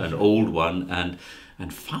Harbour, an old one,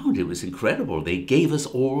 and found it was incredible. They gave us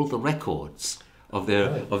all the records of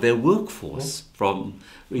their workforce from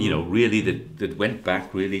really that went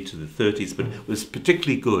back really to the 30s, but was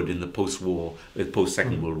particularly good in the post-war,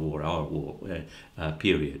 post-Second World War, our war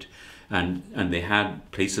period, and they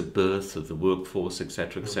had place of birth of the workforce,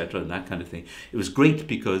 etc., and that kind of thing. It was great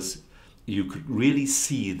because you could really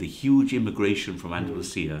see the huge immigration from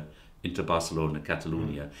Andalusia into Barcelona,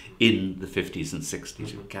 Catalonia, in the 50s and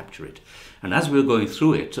 60s. You could capture it, and as we were going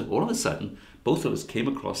through it, all of a sudden, both of us came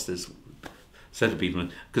across this set of people,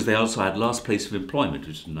 because they also had last place of employment,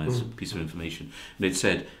 which is a nice piece of information. And it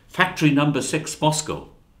said, factory number 6, Moscow.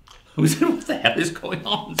 And we said, what the hell is going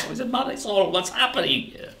on? So I said, Marisol, what's happening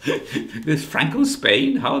here? There's Franco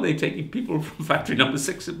Spain, how are they taking people from factory number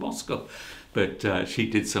 6 in Moscow? But she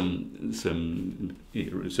did some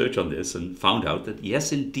research on this and found out that,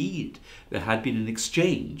 yes, indeed, there had been an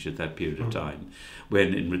exchange at that period of time,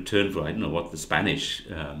 when in return for, I don't know what the Spanish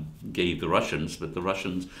gave the Russians, but the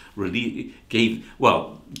Russians really gave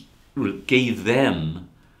them,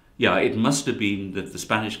 it must have been that the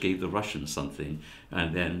Spanish gave the Russians something,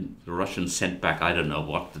 and then the Russians sent back, I don't know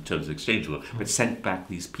what the terms of exchange were, but sent back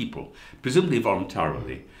these people, presumably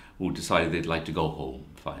voluntarily, who decided they'd like to go home,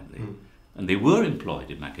 finally. And they were employed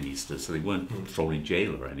in Maquinista, so they weren't thrown in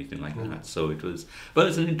jail or anything like that. So it was, but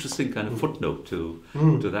it's an interesting kind of footnote to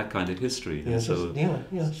that kind of history. So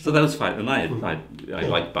that was fine. And I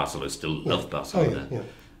like Barcelona, still love Barcelona.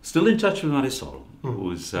 Still in touch with Marisol,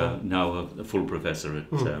 who's now a full professor at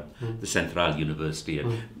the Central University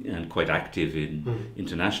and quite active in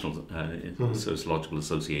international sociological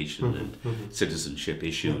association and citizenship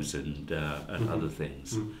issues and other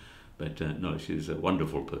things. But no, she's a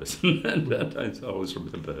wonderful person, and I always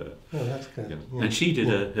remember her. Oh, that's good. Yeah. And she did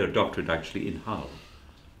her doctorate actually in Hull.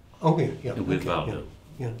 Oh, yeah. With Valdo.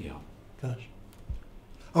 Yeah. Gosh.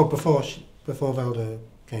 Oh, before Valdo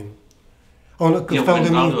came. Oh, no, because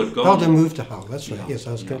Valdo moved to Hull. That's right. Yeah. Yes,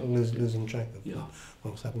 I was losing track of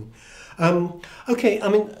what was happening. Okay, I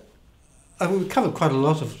mean, we've covered quite a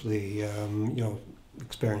lot of the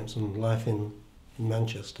experience and life in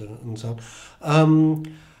Manchester and so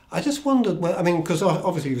on. I just wondered, because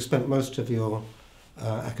obviously you've spent most of your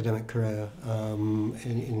academic career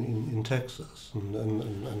in Texas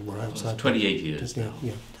and were outside. 28 years now.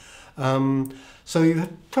 Yeah. So you've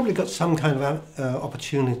probably got some kind of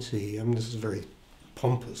opportunity. I mean, this is a very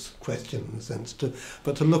pompous question in a sense,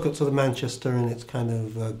 but to look at sort of Manchester in its kind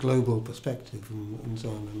of global perspective and so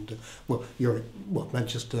on. And you're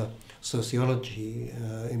Manchester sociology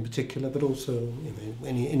in particular, but also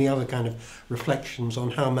any other kind of reflections on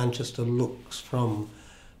how Manchester looks from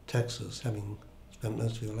Texas, having spent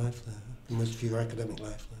most of your life there, most of your academic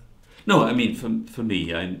life there. No, I mean for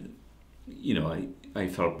me, I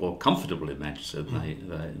felt more comfortable in Manchester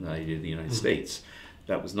than I did in the United States.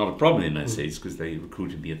 That was not a problem in the United States because they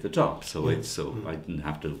recruited me at the top, so I didn't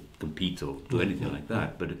have to compete or do anything like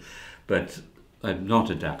that. But I've not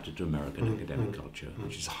adapted to American academic culture,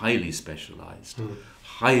 which is highly specialized,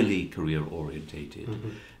 highly career orientated,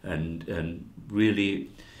 and really,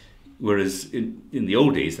 whereas in the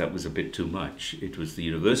old days that was a bit too much. It was the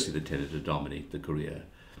university that tended to dominate the career,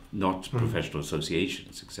 not professional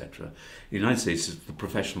associations, etc. In the United States, it's the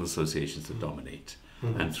professional associations that dominate,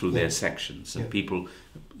 and through their sections. And people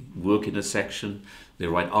work in a section, they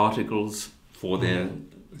write articles for their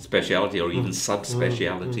speciality or even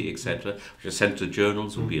subspeciality, etc., which are sent to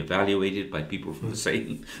journals, will be evaluated by people from the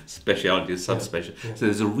same speciality as subspecialty. Yeah. So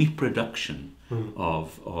there's a reproduction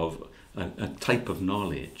of a type of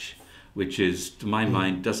knowledge, which is, to my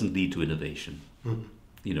mind, doesn't lead to innovation.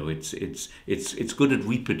 You know, it's good at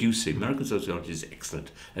reproducing. American sociology is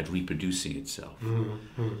excellent at reproducing itself.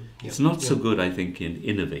 It's not so good, I think, in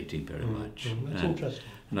innovating very much. That's interesting.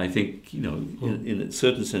 And I think, you know, in a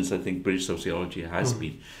certain sense, I think British sociology has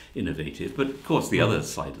been innovative. But of course, the other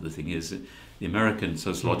side of the thing is that the American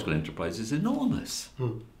sociological enterprise is enormous.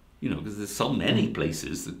 You know, because there's so many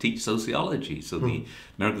places that teach sociology. So the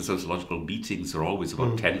American sociological meetings are always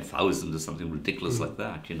about 10,000 or something ridiculous like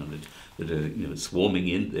that. You know, that are, you know, swarming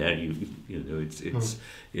in there. You know,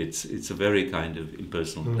 it's a very kind of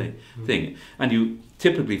impersonal thing. And you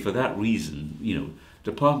typically, for that reason, you know,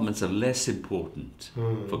 departments are less important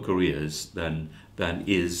for careers than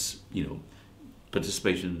is, you know,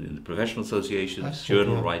 participation in the professional associations,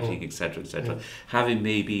 journal writing, etc., etc. Having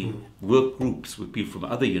maybe work groups with people from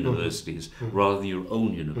other universities rather than your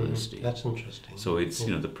own university. That's interesting. So it's,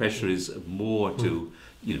 you know, the pressure is more to,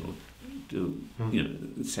 you know, you know,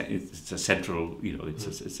 it's a central, you know, it's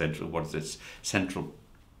a central, what is this, central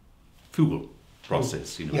fuel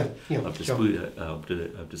process, you know,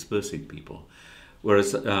 of dispersing people.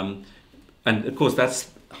 Whereas, and of course,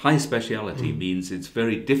 that's high speciality means it's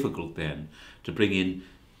very difficult then to bring in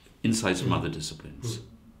insights from other disciplines,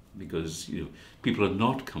 because, you know, people are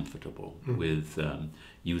not comfortable with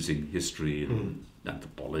using history and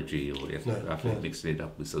anthropology or mixing it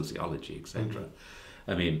up with sociology, etc.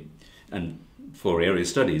 I mean, and for area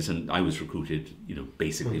studies, and I was recruited, you know,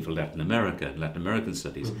 basically for Latin America and Latin American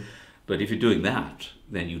studies. But if you're doing that,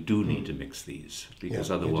 then you do need to mix these,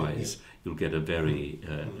 because otherwise you'll get a very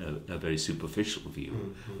superficial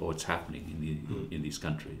view of what's happening in these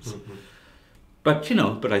countries. But, you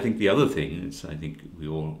know, but I think the other thing is, I think we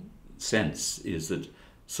all sense, is that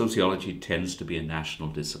sociology tends to be a national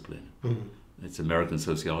discipline. It's American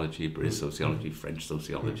sociology, British sociology, French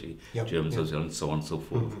sociology, German sociology, and so on and so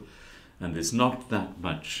forth. And there's not that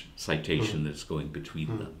much citation that's going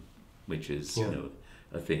between them, which is, you know,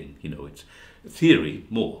 a thing. You know, it's theory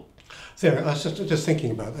more. Theory. I was just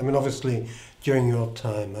thinking about, I mean, obviously, during your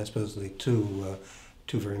time, I suppose the two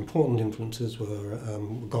very important influences were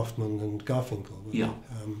Goffman and Garfinkel,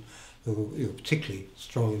 who were particularly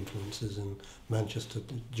strong influences in Manchester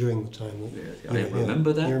during the time. I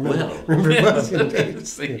remember that well. Remember it well, indeed.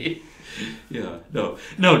 See?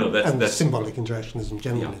 That's symbolic interactionism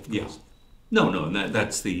generally, of course. No, and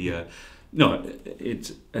that's the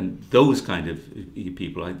it's, and those kind of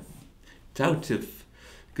people, I doubt if,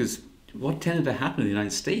 because what tended to happen in the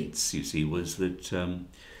United States, you see, was that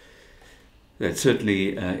that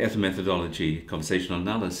certainly ethnomethodology, conversational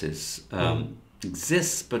analysis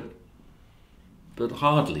exists, but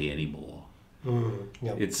hardly anymore.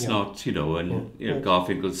 It's not, you know, and you know,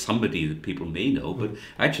 Garfinkel is somebody that people may know, but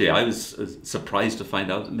actually I was surprised to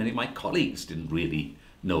find out that many of my colleagues didn't really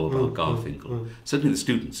know about Garfinkel. Certainly the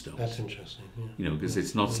students don't. That's interesting. You know, because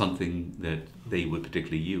it's not something that they would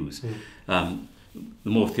particularly use. The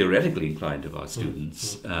more theoretically inclined of our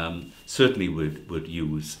students certainly would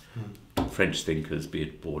use French thinkers, be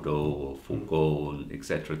it Bordeaux or Foucault, and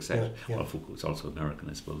etc., etc. Well, Foucault is also American,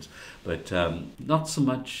 I suppose, but not so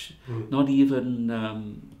much. Not even.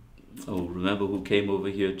 Remember who came over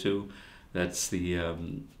here too? That's the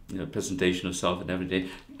you know, presentation of self in everyday.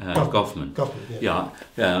 Goffman.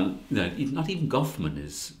 Not even Goffman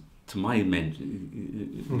is, to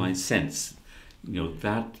my sense, you know,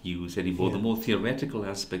 that use anymore. The more theoretical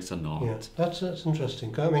aspects are not. Yeah, that's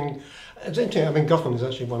interesting. I mean, it's interesting. I mean, Goffman is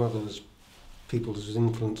actually one of those people whose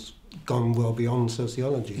influence gone well beyond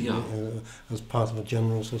sociology, as part of a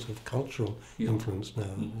general sort of cultural influence now.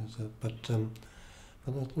 But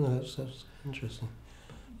that's interesting.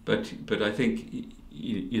 But I think,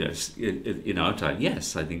 you know, in our time,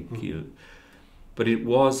 yes, I think, but it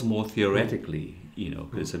was more theoretically, you know,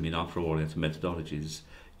 because I mean, after all, methodology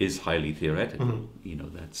is highly theoretical. You know,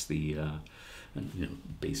 that's the, and, you know,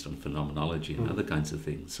 based on phenomenology and other kinds of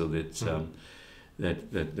things. So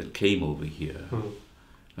that that came over here.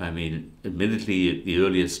 I mean, admittedly, the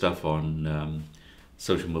earlier stuff on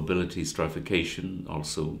social mobility, stratification,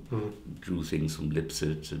 also drew things from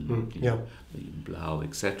Lipset and you know, Blau,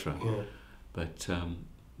 etc. But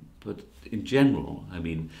in general, I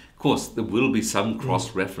mean, of course, there will be some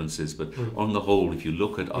cross-references, but on the whole, if you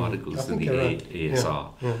look at articles in the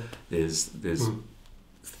ASR, there's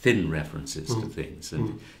thin references to things.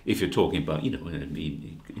 And if you're talking about, you know, I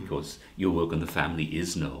mean, of course, your work on the family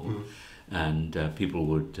is known, and people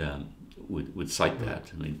would would cite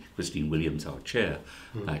that. I mean, Christine Williams, our chair,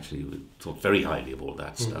 actually thought very highly of all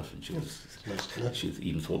that stuff, and she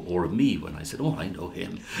even thought more of me when I said, "Oh, I know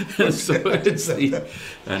him." So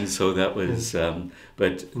and so that was.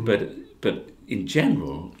 But in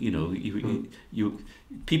general, you know, you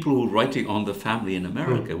people who are writing on the family in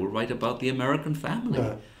America will write about the American family.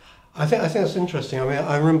 Yeah. I think that's interesting. I mean,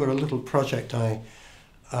 I remember a little project I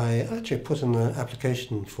actually put in an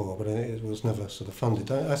application for, but it was never sort of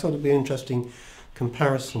funded. I thought it'd be an interesting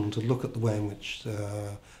comparison to look at the way in which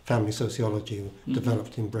family sociology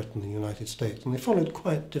developed in Britain and the United States, and they followed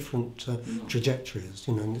quite different trajectories.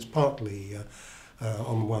 You know, and it's partly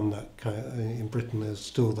on one that in Britain there's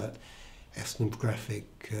still that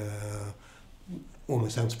ethnographic,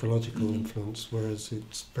 almost anthropological influence, whereas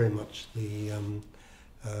it's very much the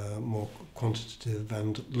more quantitative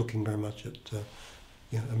and looking very much at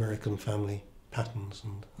American family patterns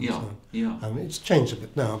and so on. Yeah. It's changed a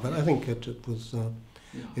bit now, but I think it was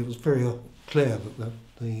very clear that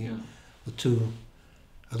the two,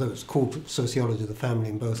 although it's called sociology of the family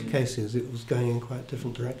in both cases, it was going in quite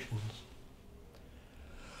different directions.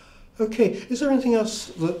 Okay, is there anything else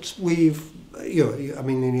that I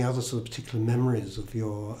mean, any other sort of particular memories of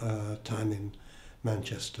your time in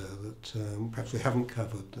Manchester that perhaps we haven't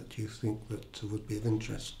covered that you think that would be of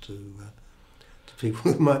interest to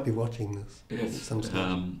people who might be watching this? Yes. At some stage?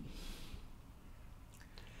 I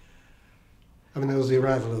mean, there was the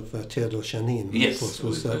arrival of Theodore Shanin. Yes, of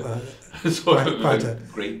course, was quite a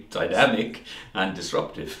great dynamic and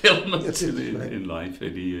disruptive element in life.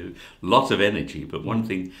 And lots of energy, but one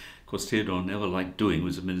thing, of course, Theodore never liked doing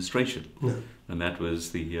was administration. No. And that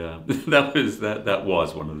was that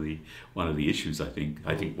was one of the issues. I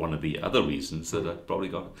think one of the other reasons that I probably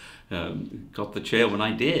got the chair when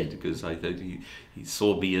I did, because I think he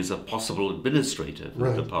saw me as a possible administrator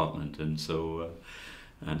for the department, and so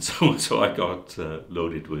I got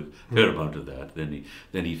loaded with a fair amount of that. Then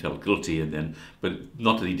he felt guilty, but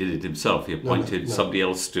not that he did it himself. He appointed somebody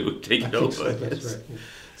else to take it over. So, that's right. Yeah.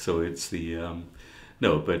 So it's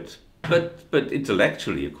But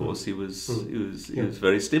intellectually, of course, he was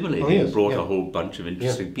very stimulating. He brought a whole bunch of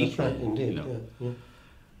interesting people. That's right, indeed. You know.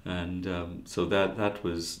 And so that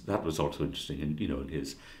was also interesting, and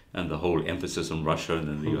and the whole emphasis on Russia, and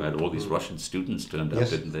then you had all these Russian students turned up,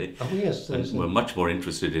 didn't they? Oh yes, and were much more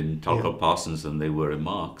interested in Talcott Parsons than they were in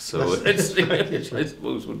Marx. So which I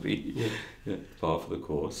suppose would be par for the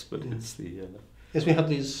course. But it's the yes, we had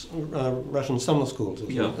these Russian summer schools.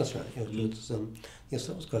 Yeah, that's right. Yeah, yes,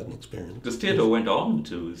 that was quite an experience. Because Theodore went on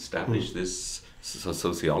to establish this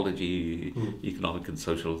sociology, economic and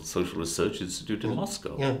social research institute in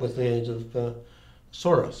Moscow. Yeah, with the aid of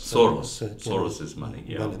Soros. Soros's money.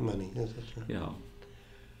 Yeah, money. Yes, that's right. Yeah.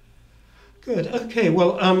 Good. Okay.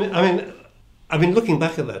 Well, I mean, looking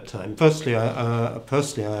back at that time, personally, I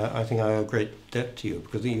think I owe a great debt to you,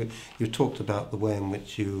 because you talked about the way in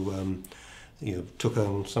which you took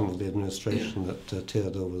on some of the administration that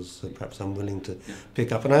Theodore was perhaps unwilling to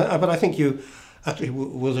pick up, but I think you actually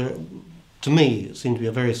to me, it seemed to be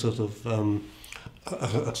a very sort of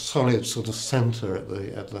a solid sort of centre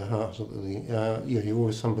at the heart of the. You're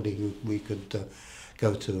always somebody who we could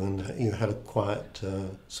go to, and you had a quiet,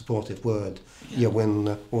 supportive word.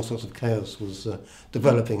 When all sorts of chaos was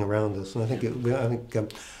developing around us, and I think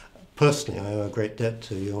personally, I owe a great debt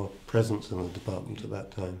to your presence in the department at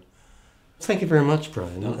that time. Thank you very much,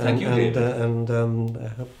 Bryan. No, thank you, David. And I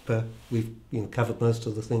hope we've covered most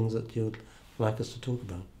of the things that you'd like us to talk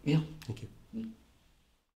about. Yeah. Thank you.